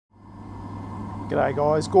G'day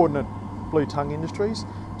guys, Gordon at Blue Tongue Industries.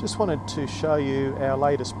 Just wanted to show you our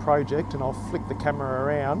latest project, and I'll flick the camera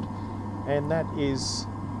around, and that is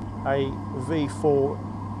a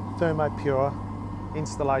V4 Thermopure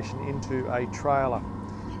installation into a trailer.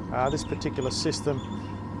 This particular system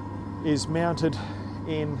is mounted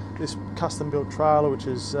in this custom built trailer, which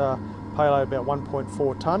is payload about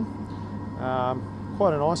 1.4 tonne.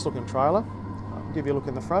 Quite a nice looking trailer. I'll give you a look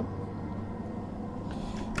in the front.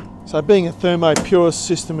 So being a Thermopure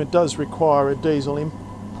system, it does require a diesel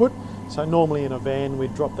input. So normally in a van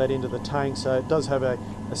we'd drop that into the tank, so it does have a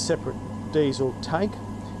separate diesel tank.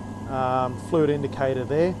 Fluid indicator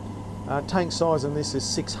there. Tank size on this is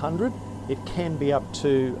 600. It can be up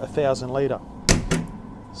to 1,000 litre.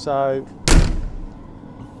 So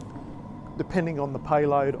depending on the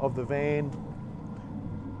payload of the van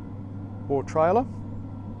or trailer,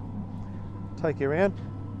 take you around.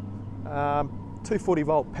 240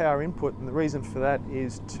 volt power input, and the reason for that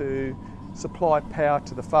is to supply power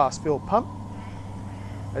to the fast fill pump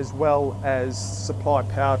as well as supply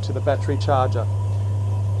power to the battery charger.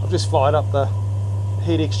 I've just fired up the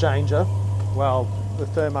heat exchanger, the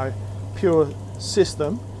Thermopure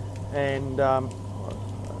system, and I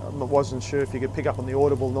wasn't sure if you could pick up on the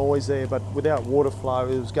audible noise there, but without water flow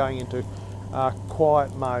it was going into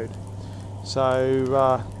quiet mode.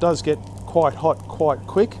 So it does get quite hot quite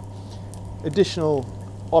quick. Additional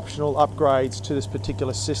optional upgrades to this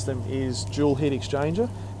particular system is dual heat exchanger.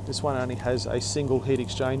 This one only has a single heat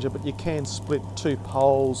exchanger, but you can split 2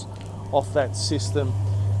 poles off that system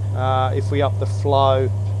if we up the flow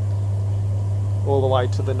all the way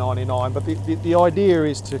to the 99. But the idea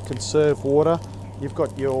is to conserve water. You've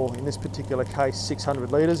got your, in this particular case,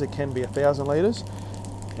 600 litres. It can be 1,000 litres,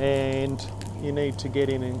 and you need to get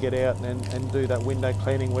in and get out and do that window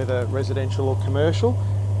cleaning, whether residential or commercial,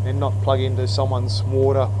 and not plug into someone's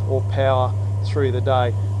water or power through the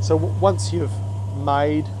day. So once you've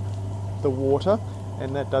made the water,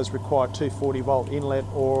 and that does require 240 volt inlet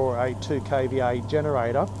or a 2 kVA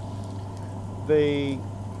generator, the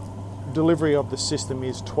delivery of the system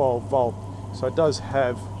is 12 volt. So it does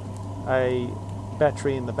have a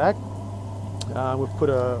battery in the back. We've put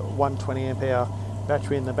a 120 amp hour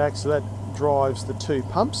battery in the back, so that drives the 2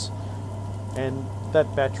 pumps, and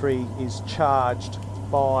that battery is charged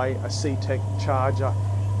by a C-Tech charger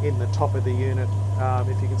in the top of the unit,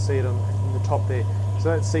 if you can see it in the top there. So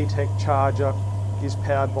that C-Tech charger is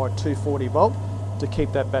powered by 240 volt to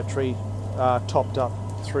keep that battery topped up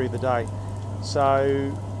through the day.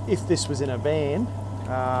 So if this was in a van,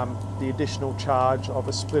 the additional charge of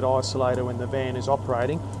a split isolator when the van is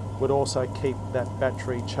operating would also keep that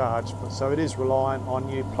battery charged. So it is reliant on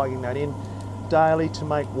you plugging that in daily to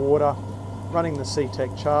make water, running the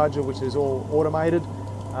C-Tech charger, which is all automated,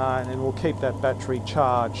 and will keep that battery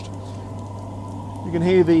charged. You can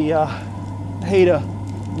hear the heater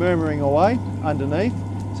murmuring away underneath,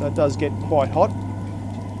 so it does get quite hot.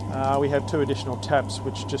 We have 2 additional taps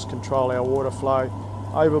which just control our water flow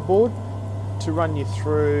overboard. To run you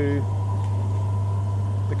through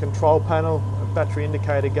the control panel, a battery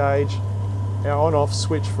indicator gauge, our on-off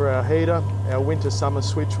switch for our heater, our winter-summer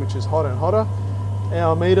switch which is hot and hotter,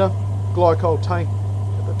 our meter, glycol tank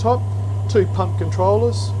at the top, 2 pump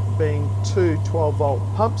controllers being 2 12 volt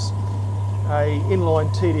pumps, a inline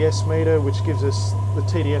TDS meter which gives us the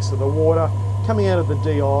TDS of the water coming out of the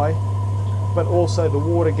DI, but also the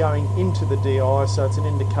water going into the DI, so it's an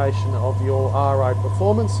indication of your RO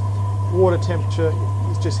performance. Water temperature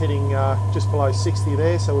is just hitting just below 60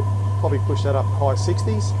 there, so we'll probably push that up high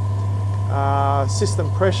 60s. System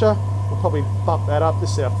pressure, we'll probably bump that up.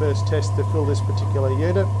 This is our first test to fill this particular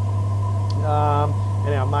unit.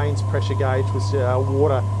 And our mains pressure gauge was our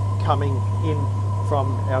water coming in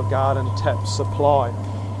from our garden tap supply.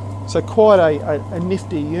 So quite a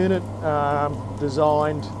nifty unit,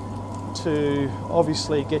 designed to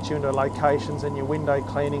obviously get you into locations and your window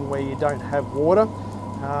cleaning where you don't have water.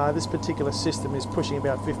 This particular system is pushing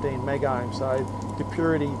about 15 mega ohms, so the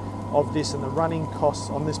purity of this and the running costs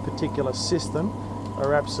on this particular system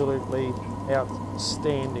are absolutely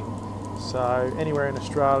outstanding. So anywhere in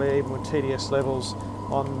Australia, even with TDS levels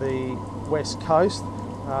on the west coast,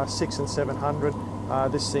 600 and 700,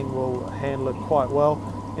 this thing will handle it quite well.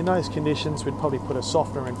 In those conditions we'd probably put a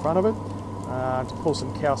softener in front of it to pull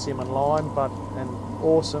some calcium and lime, but an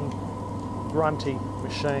awesome grunty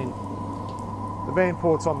machine. The van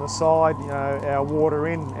ports on the side, our water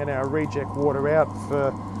in and our reject water out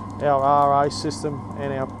for our RO system,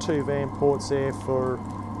 and our 2 van ports there for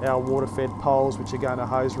our water fed poles which are going to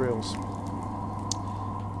hose reels.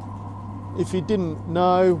 If you didn't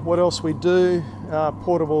know what else we do,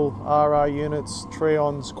 portable RO units,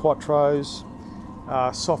 Trions, Quattros,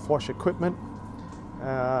 soft wash equipment,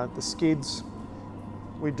 the skids.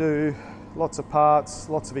 We do lots of parts,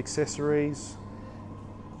 lots of accessories,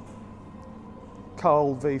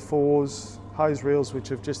 cold V4s, hose reels which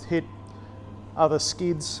have just hit, other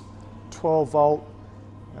skids, 12 volt,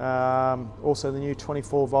 also the new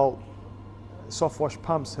 24 volt soft wash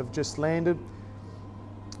pumps have just landed.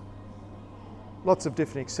 Lots of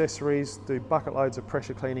different accessories, do bucket loads of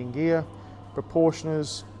pressure cleaning gear,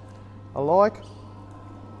 proportioners alike.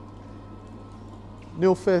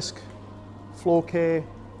 Nilfisk, floor care,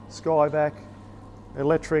 Skyvac,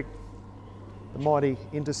 electric, the mighty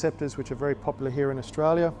interceptors which are very popular here in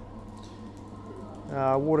Australia,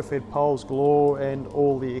 water-fed poles galore, and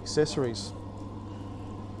all the accessories.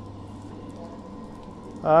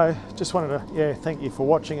 I just wanted to thank you for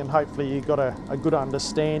watching, and hopefully you got a good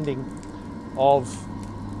understanding of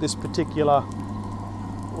this particular,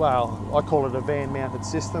 well, I call it a van mounted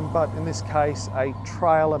system, but in this case a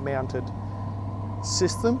trailer mounted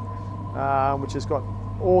system, which has got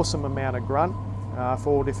awesome amount of grunt for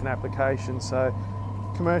all different applications. So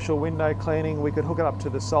commercial window cleaning, we could hook it up to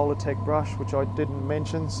the Solartech brush, which I didn't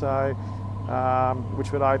mention, so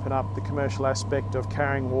which would open up the commercial aspect of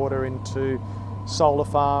carrying water into solar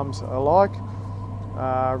farms alike.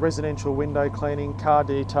 Residential window cleaning, car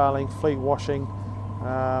detailing, fleet washing,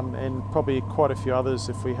 and probably quite a few others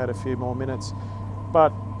if we had a few more minutes.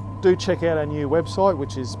 But do check out our new website,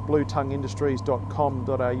 which is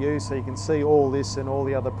bluetongueindustries.com.au, so you can see all this and all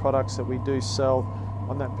the other products that we do sell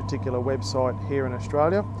on that particular website here in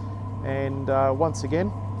Australia. And once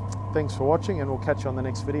again, thanks for watching, and we'll catch you on the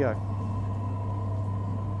next video.